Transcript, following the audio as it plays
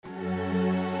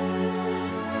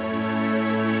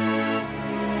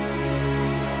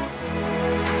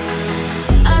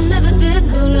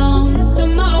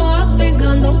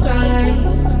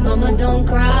don't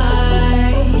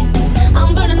cry.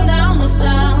 I'm burning down this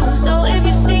town, so if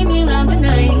you see me around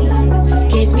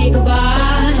tonight, kiss me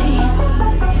goodbye.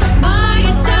 By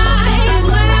your side is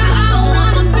where I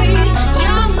wanna be,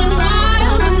 young and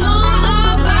wild with no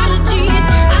apologies.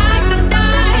 I could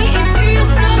die, it feels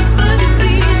so good to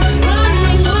be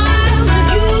running wild with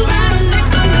you right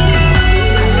next to me.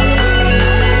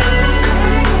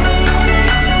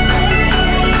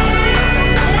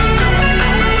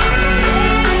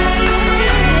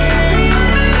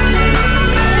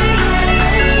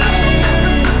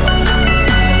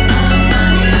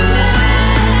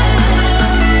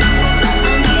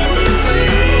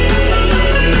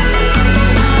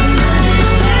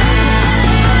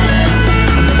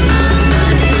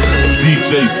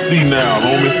 DJ C now,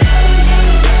 homie.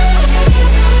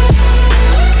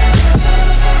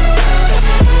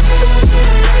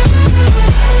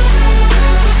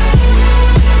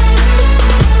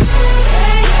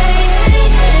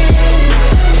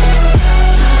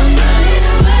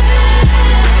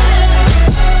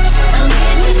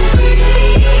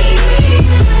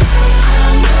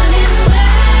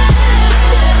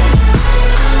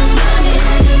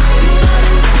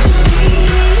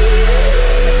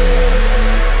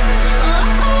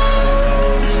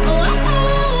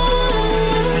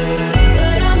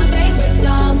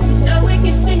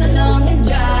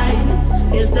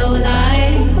 So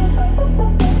alive,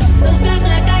 so fast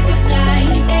like I could fly,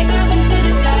 take off into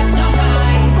the sky so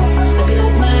high. I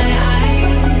close my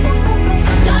eyes.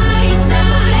 By your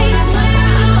side is where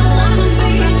I wanna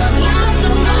be, young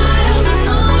and wild with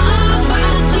no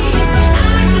apologies.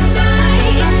 I could die,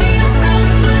 it feels so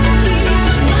good to be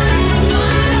running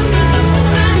wild with you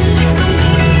right next to me.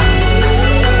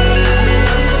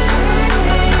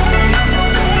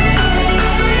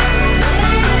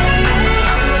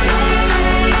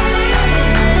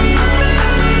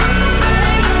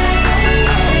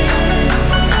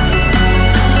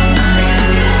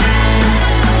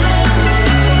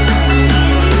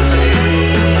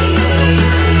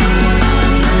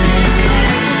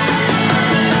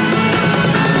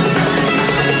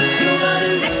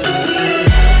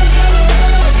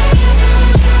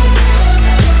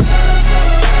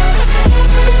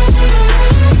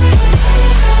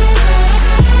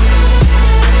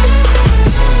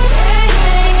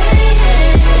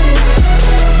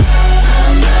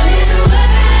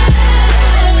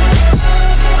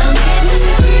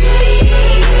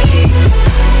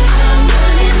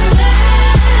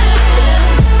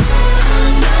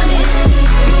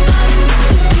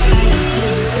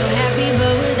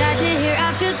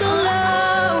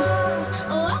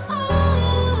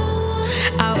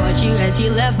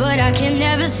 But I can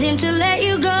never seem to let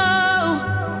you go.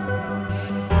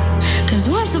 'Cause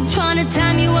once upon a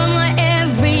time you were my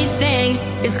everything.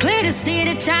 It's clear to see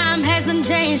that time hasn't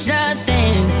changed a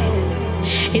thing.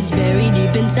 It's buried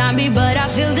deep inside me, but I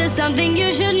feel there's something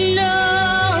you should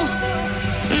know.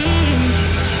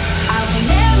 I will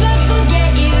never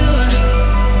forget you.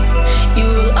 You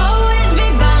will always be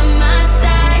by my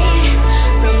side.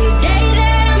 From the day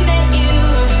that I met you,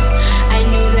 I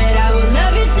knew that I would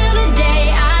love you till the day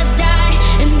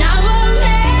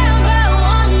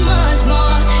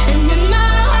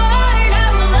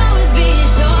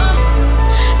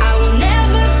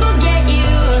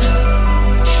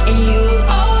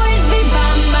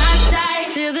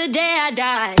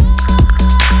die.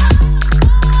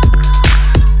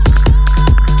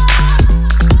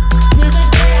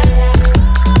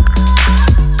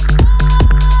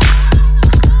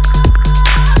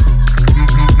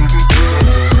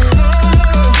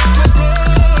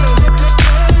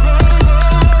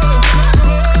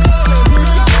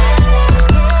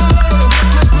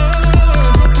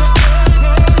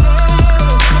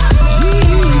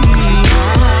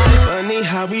 Funny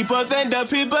how we both end up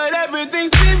here, but everything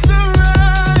seems so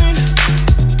right.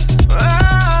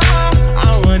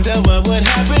 I wonder what would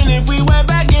happen if we went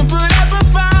back and put up a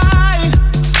fight.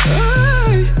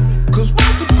 'Cause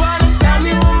once upon a time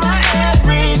you were my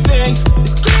everything.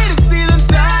 It's clear to see the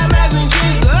time hasn't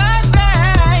changed a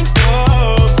thing. So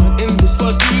in this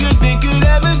spot, do you think you'd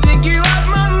ever take you off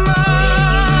my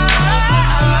mind?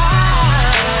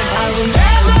 I will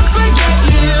never forget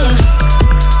you.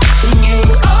 You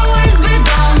will always be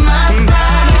by my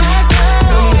side.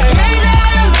 From the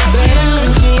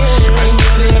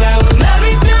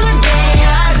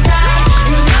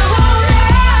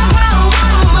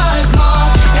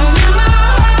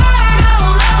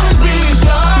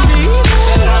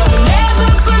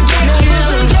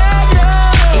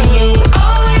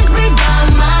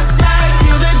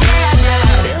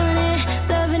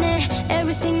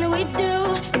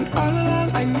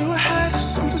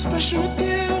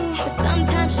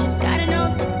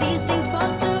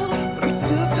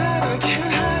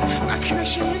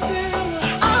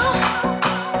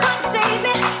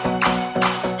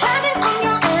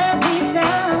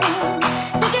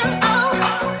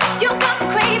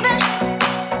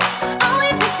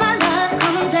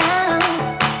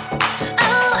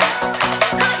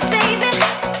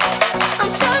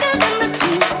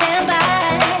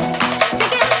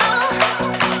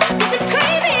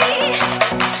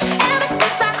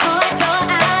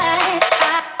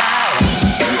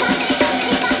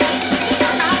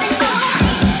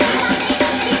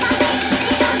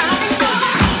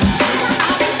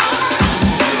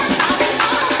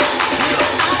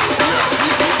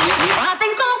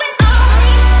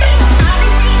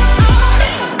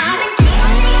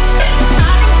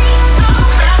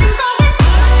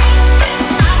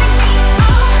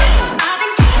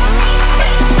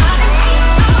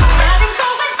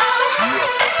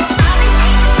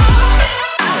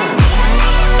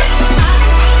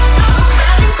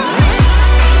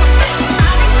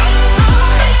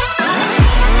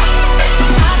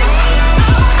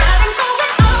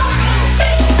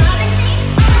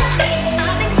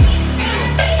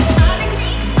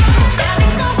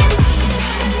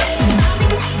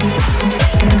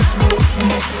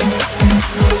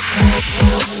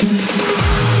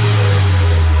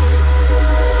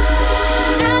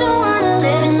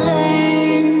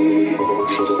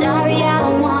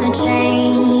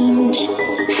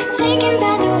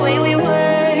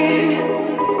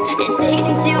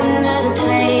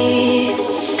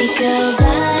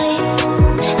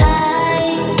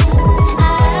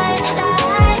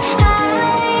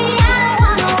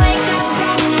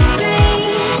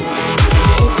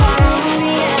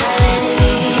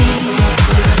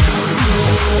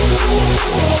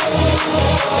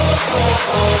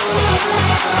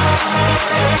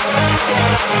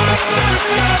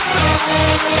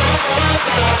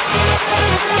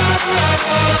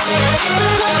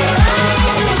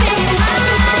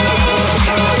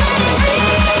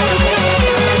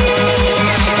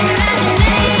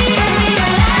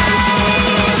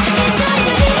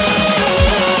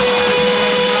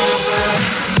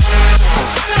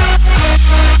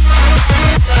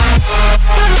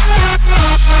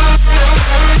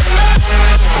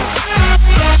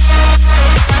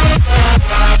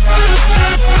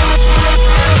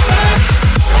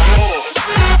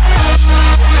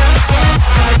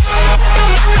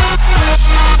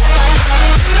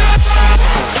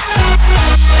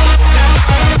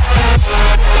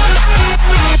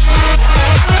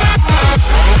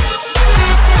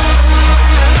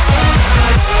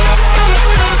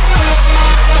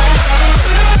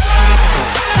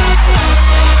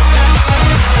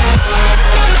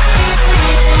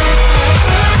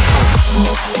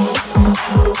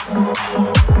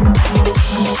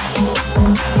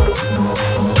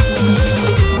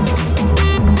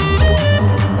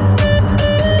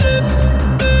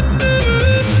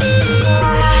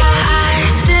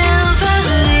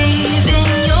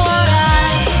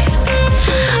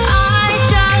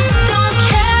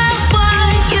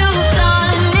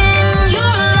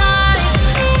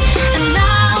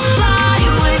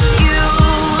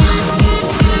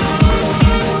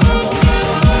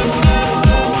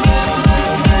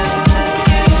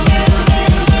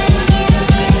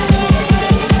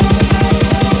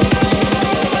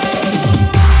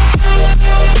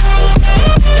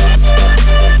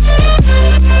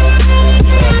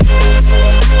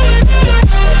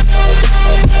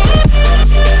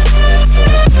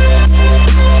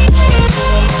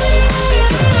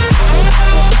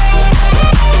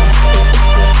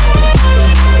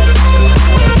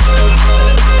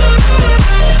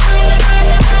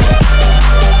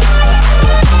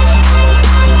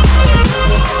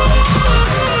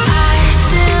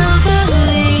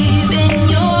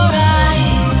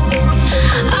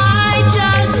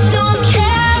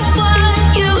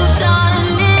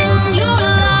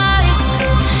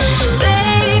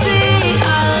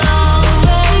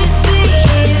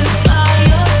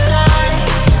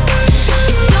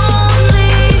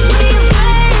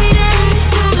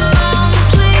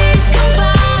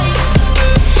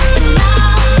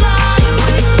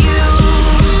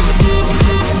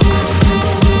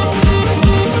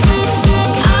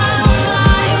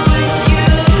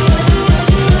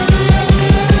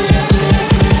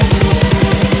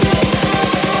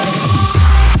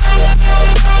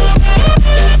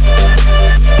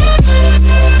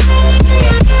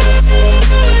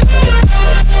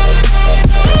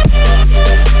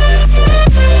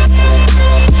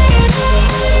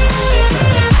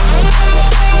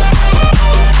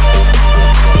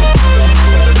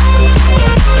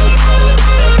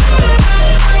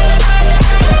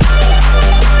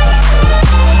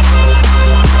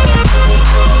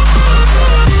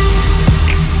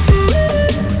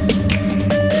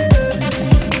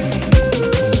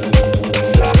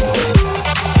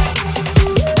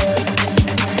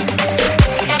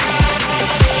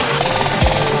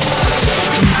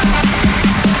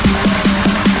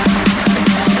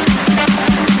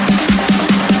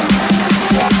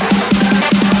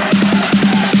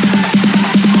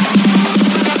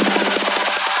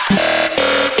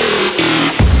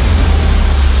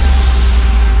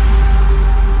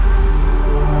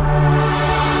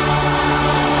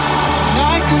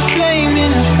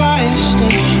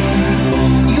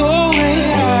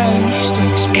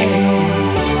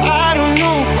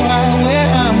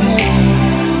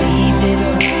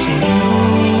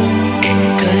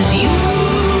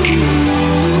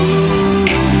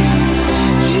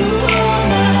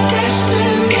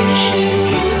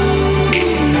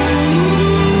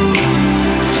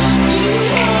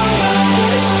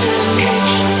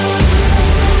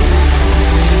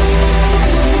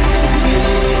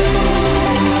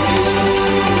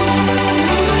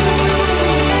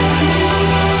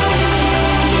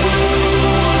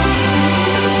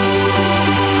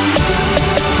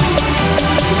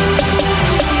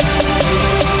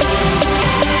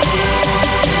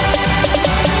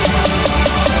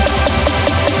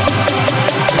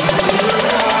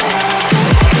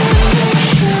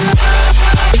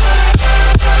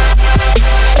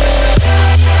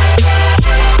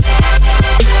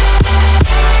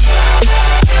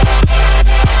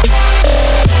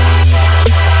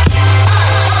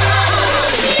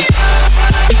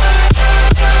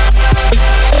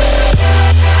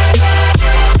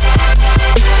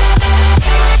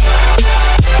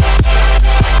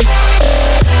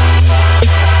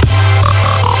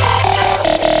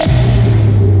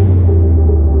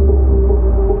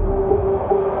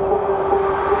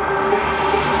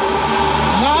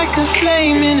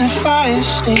flame in a fire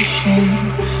station.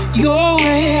 You're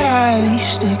where I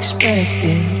least expect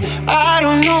it. I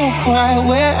don't know quite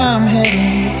where I'm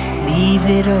heading. Leave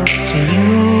it up to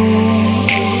you.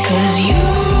 'Cause you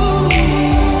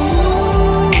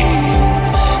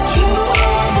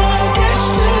are my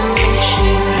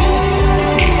destination.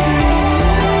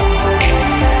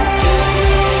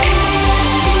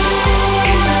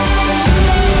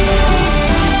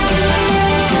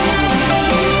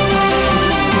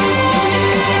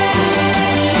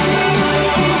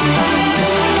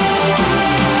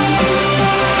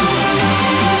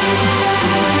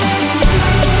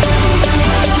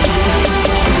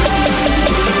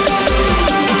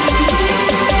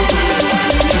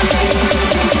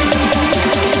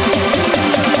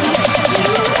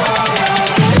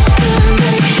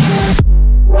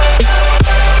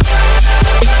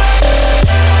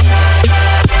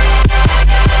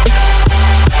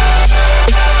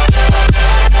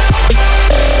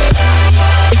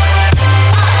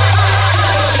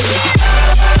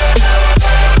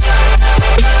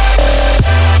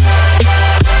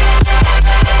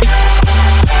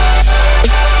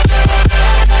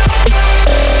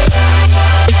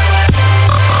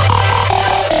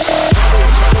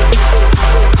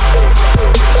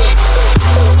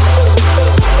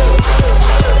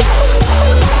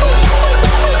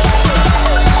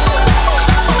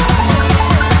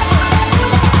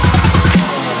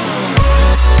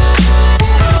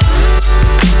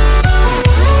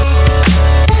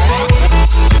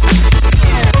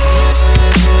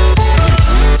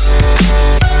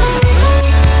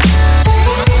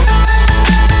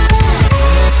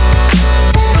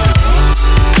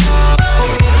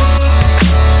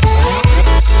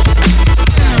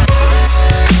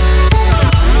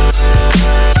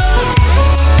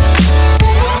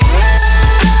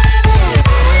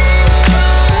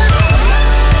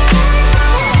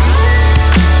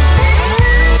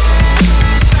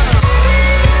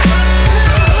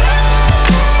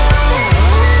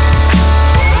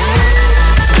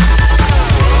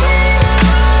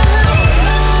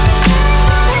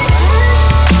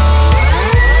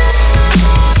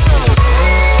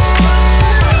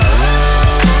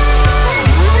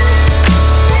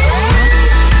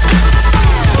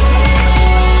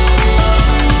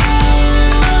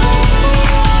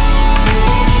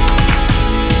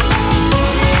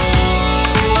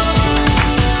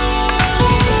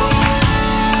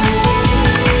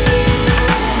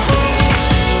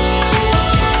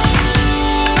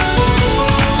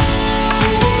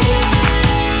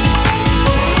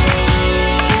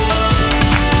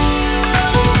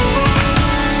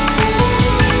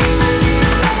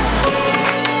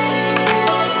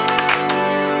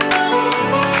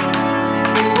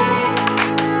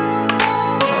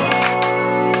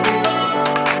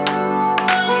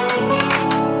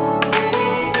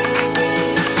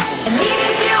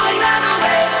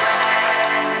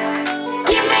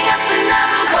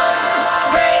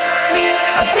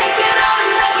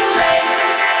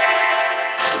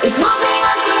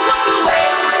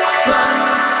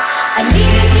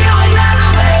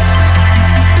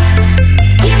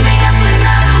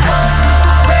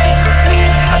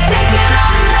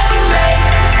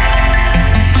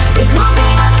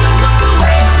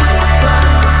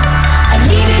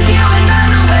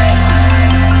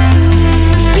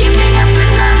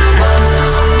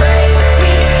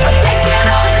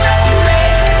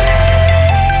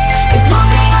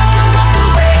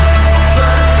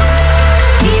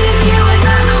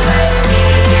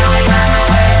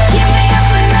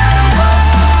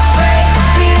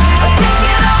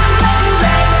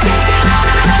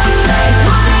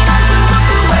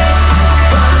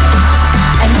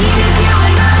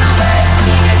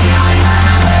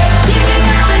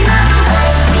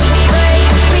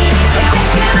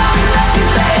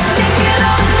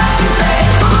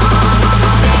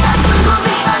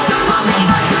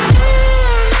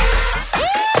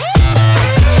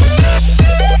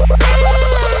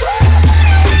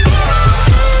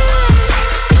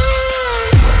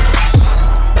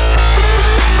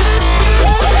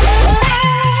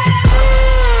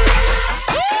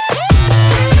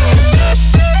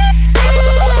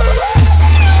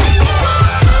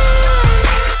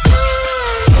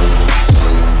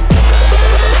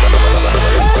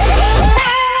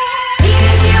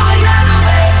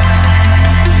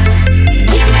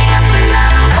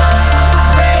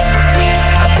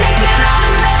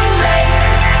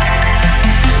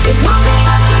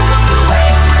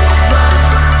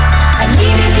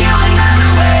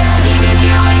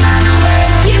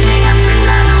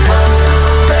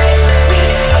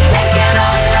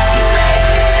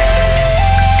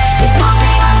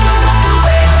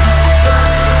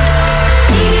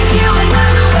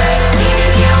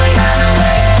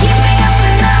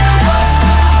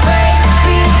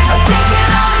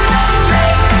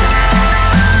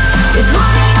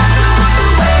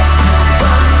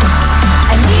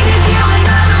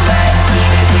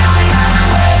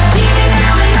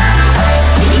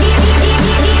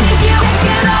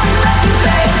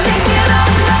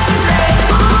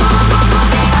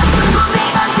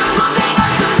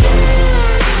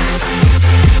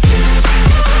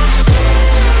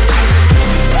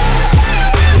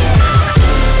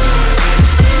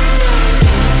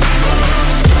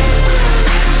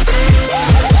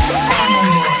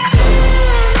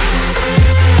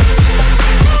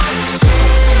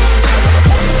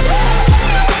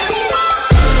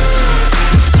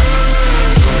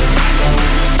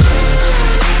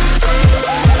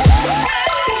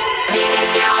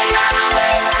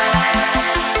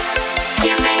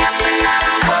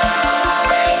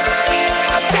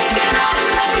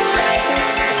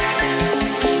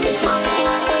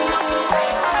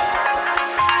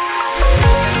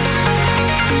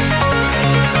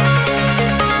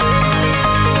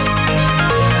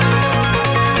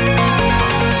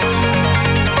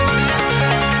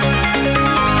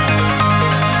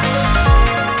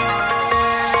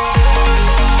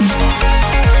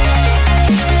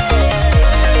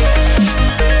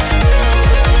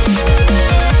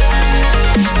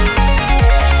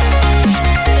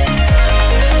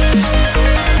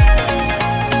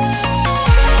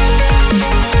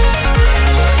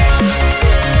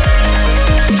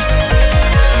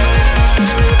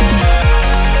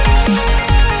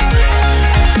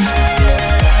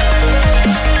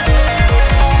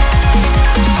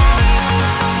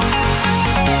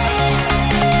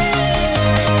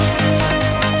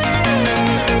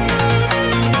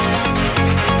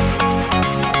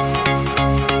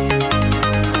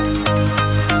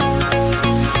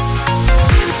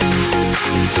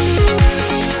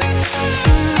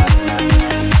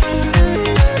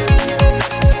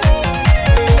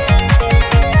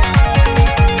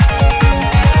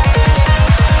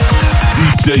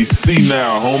 see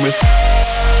now, homie.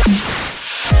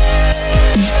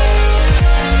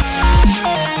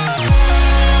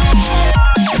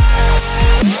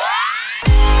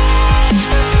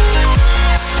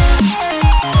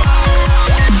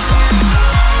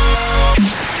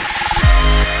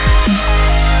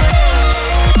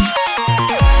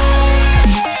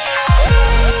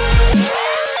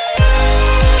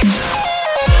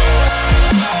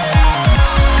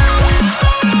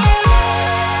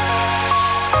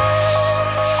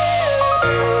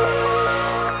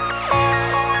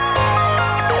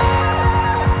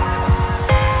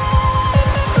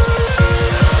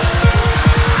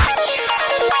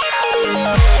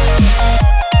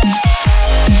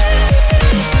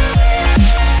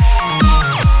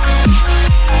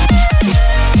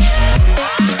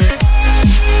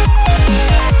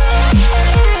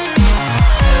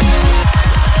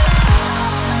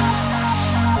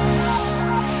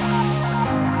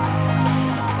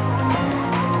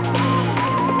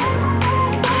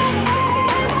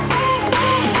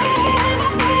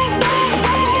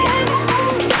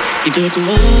 You do what you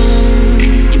want,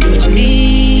 you do what you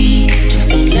need. Just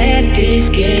don't let this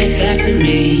get back to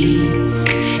me.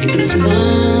 You do what you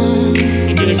want,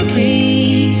 you do as you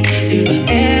please. Do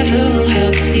whatever will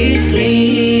help you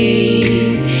sleep.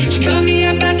 She called me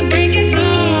up at the break of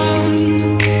dawn.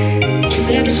 She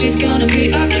said that she's gonna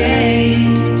be okay.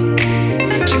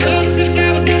 She calls as if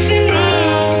there was nothing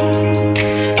wrong.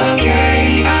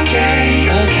 Okay, okay,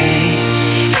 okay.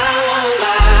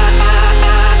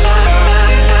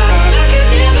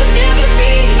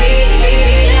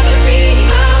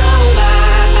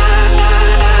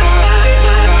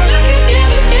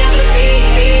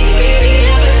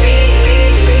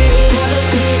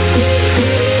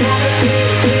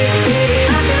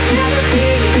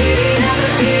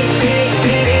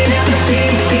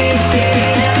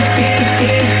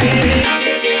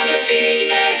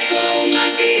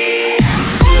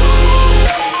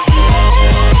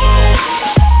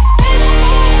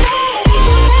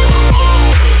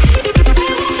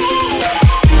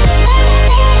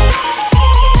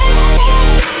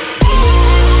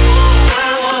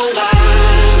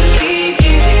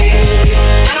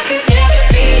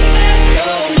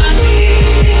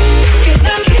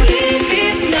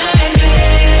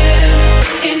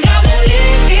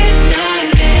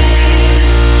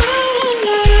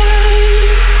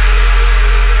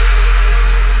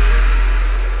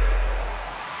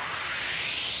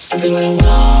 Do what I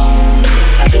want,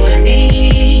 I do what I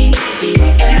need. Do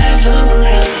whatever will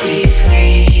help me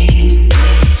sleep.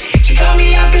 She called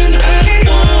me up in the early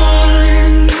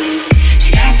morning.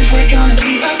 She asked if we're gonna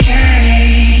be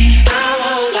okay. I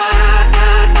won't lie,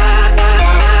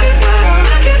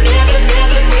 I could never,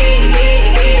 never be,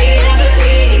 never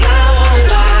be. I won't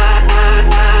lie,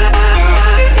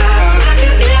 I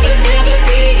could never, never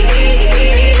be,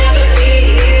 never be.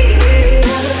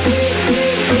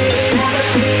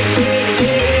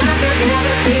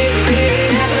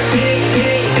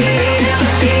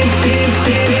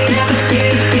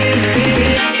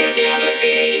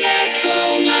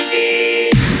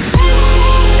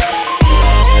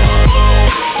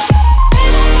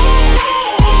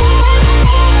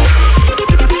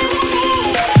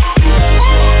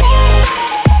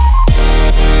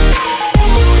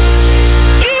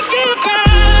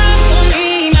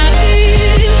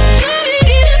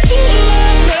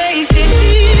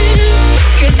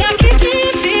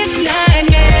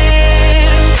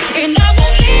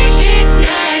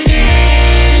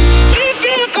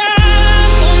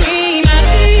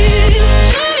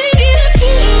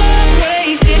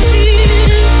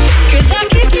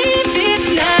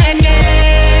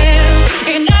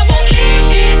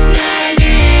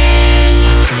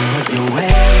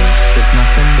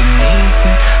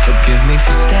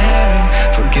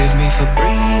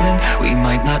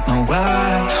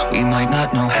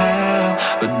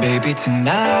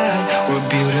 Tonight, we're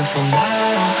beautiful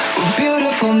now. We're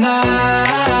beautiful now.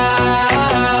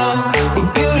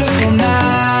 We're beautiful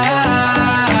now.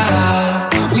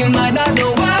 We might not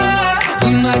know why,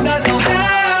 we might not know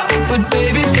how, but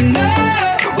baby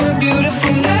tonight, we're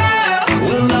beautiful now.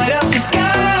 We'll light up the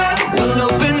sky, we'll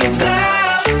open the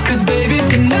clouds. 'Cause baby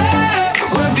tonight,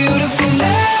 we're beautiful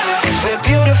now. We're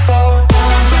beautiful.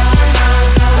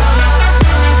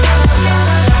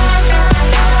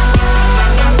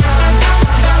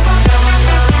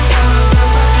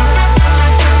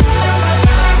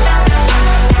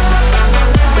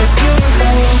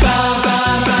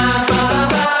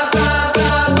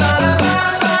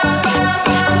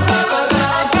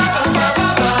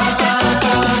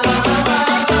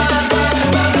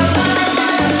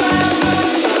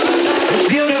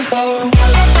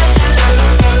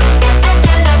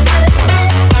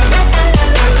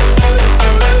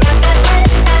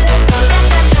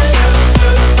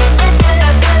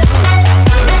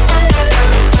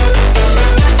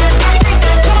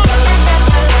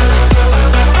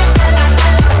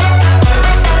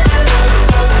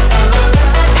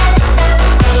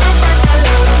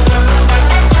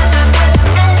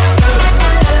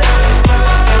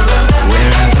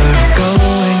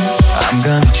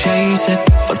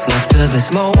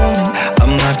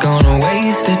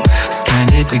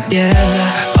 together,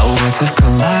 our worlds have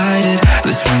collided.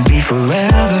 This won't be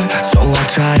forever, so I'll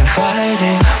try to fight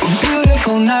it. We're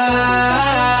beautiful now,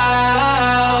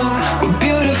 we're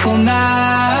beautiful now.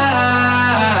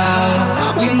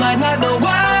 We might not know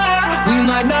why, we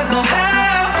might not know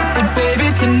how, but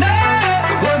baby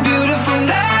tonight, we're beautiful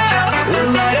now.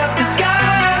 We'll light up the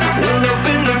sky, we'll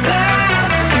open the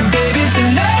clouds, 'cause baby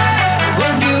tonight,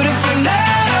 we're beautiful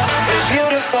now, we're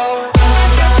beautiful.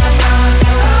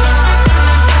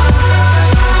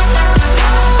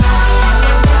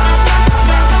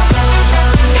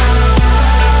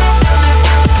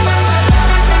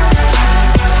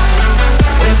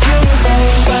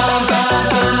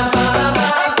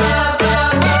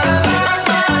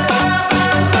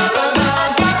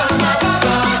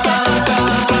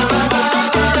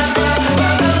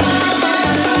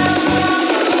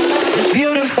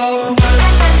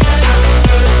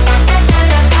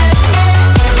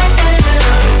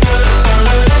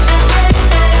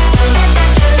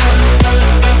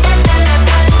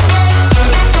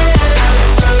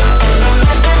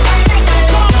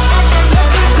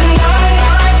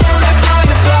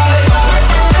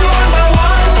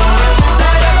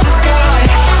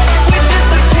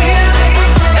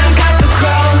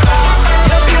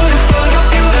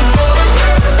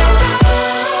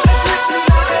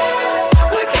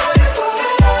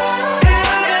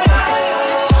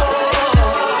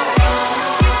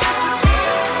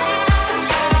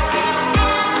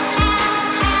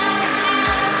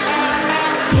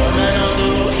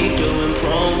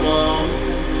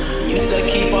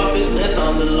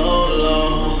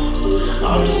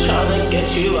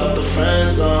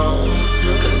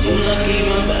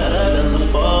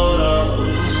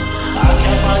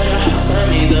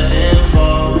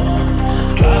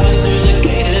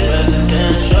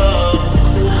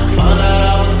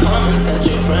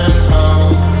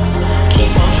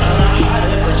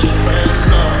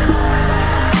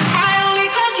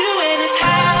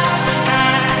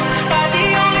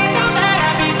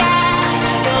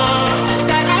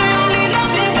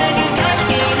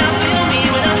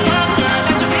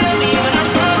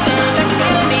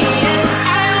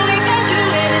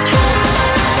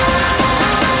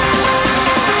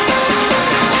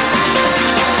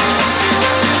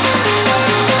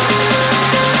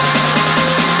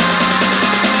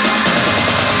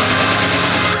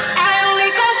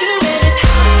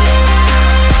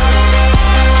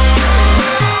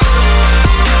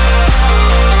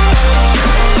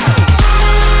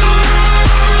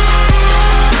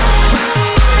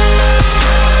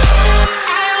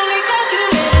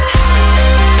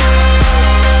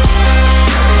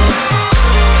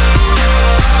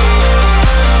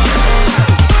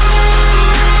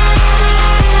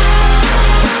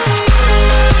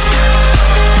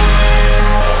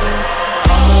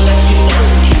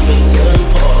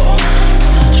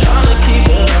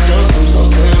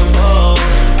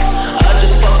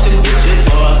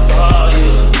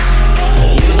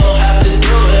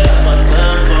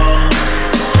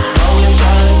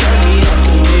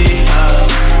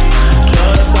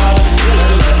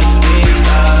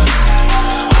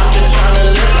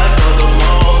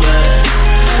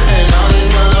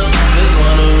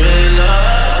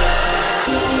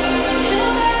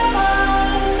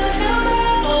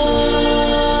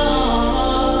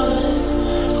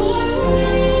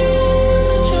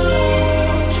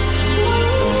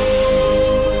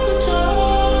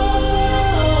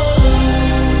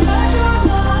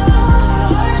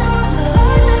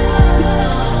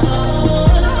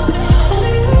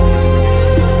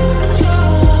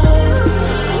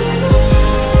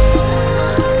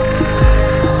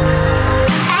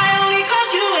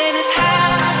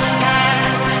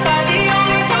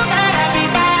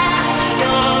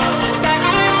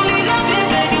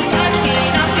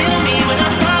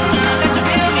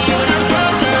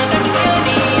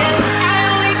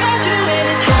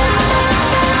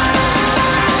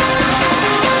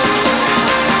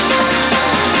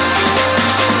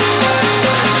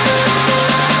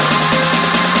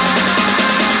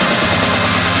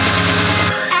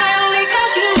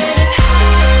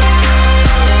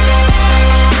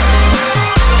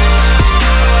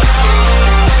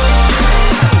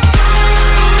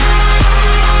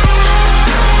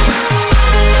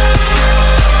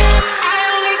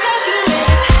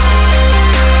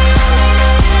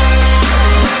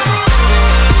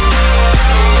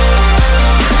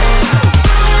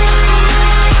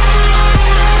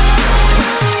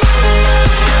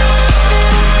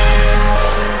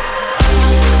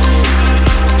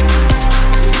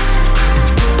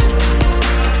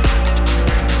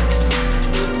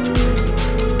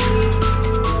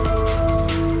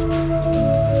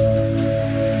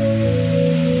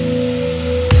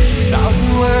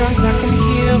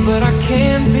 but I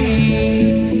can't be.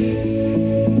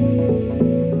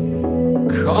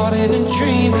 Caught in a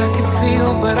dream, I can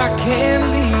feel, but I can't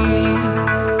leave.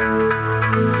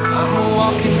 I'm a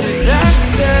walking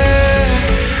disaster,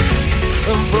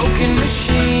 a broken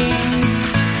machine,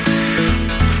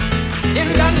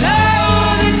 and I know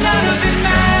that none of it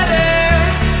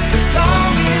matters as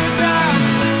long as I'm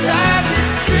inside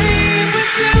this dream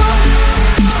with you.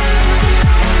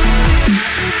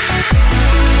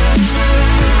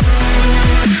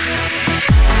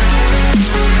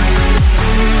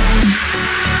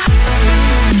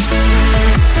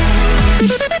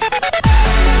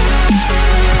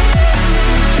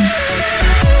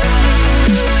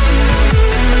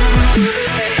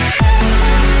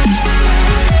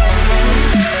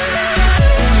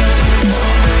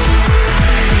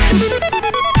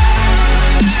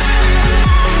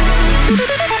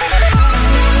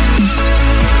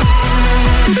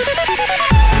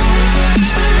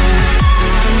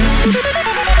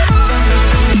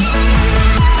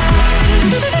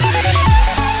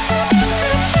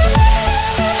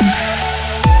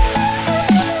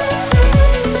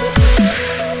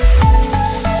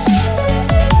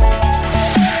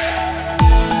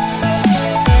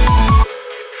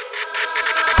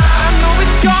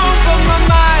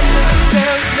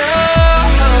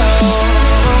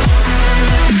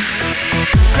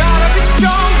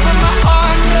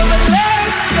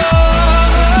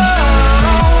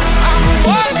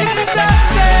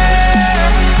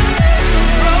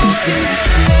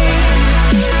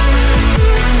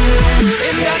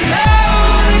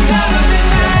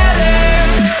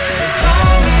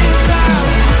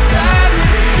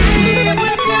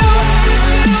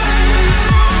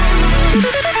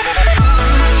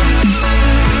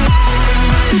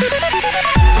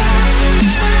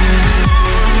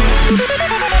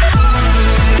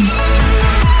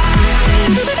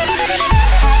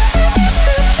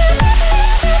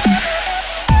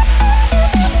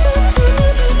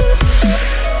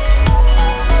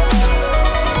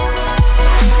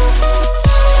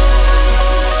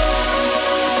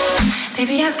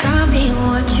 Baby, I can't be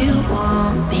what you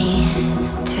want me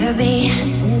to be.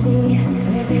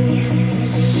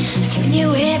 I'm giving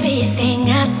you everything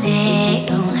I say.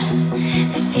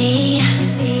 See,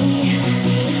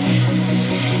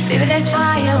 baby, there's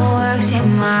fireworks in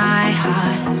my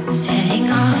heart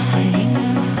setting off.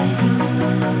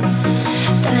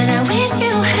 Darling, I wish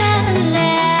you hadn't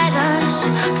let us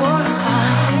fall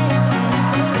apart.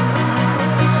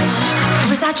 I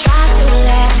promise I try to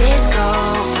let this go,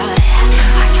 but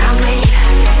I can't wait.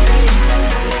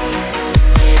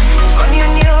 From you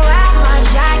knew how much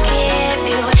I give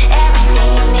you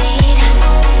everything you need.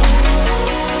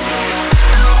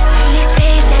 So leave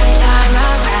space and time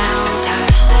around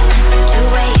us to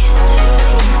waste.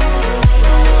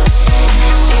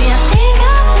 Baby, I think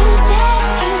I'm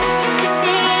losing you, can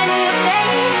see in your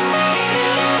face.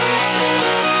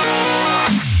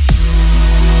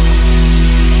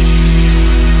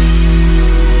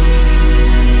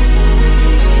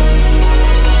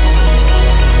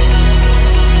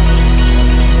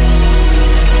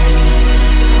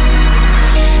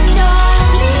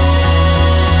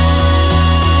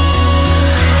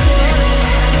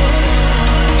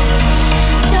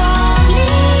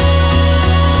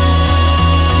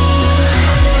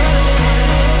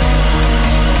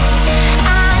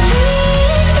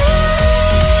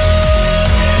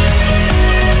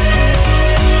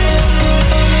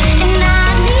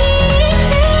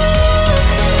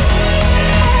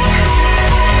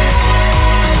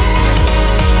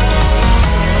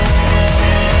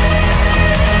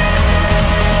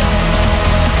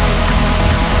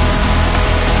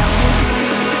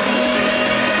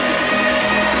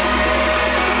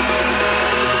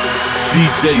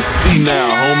 DJ C now,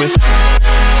 homie.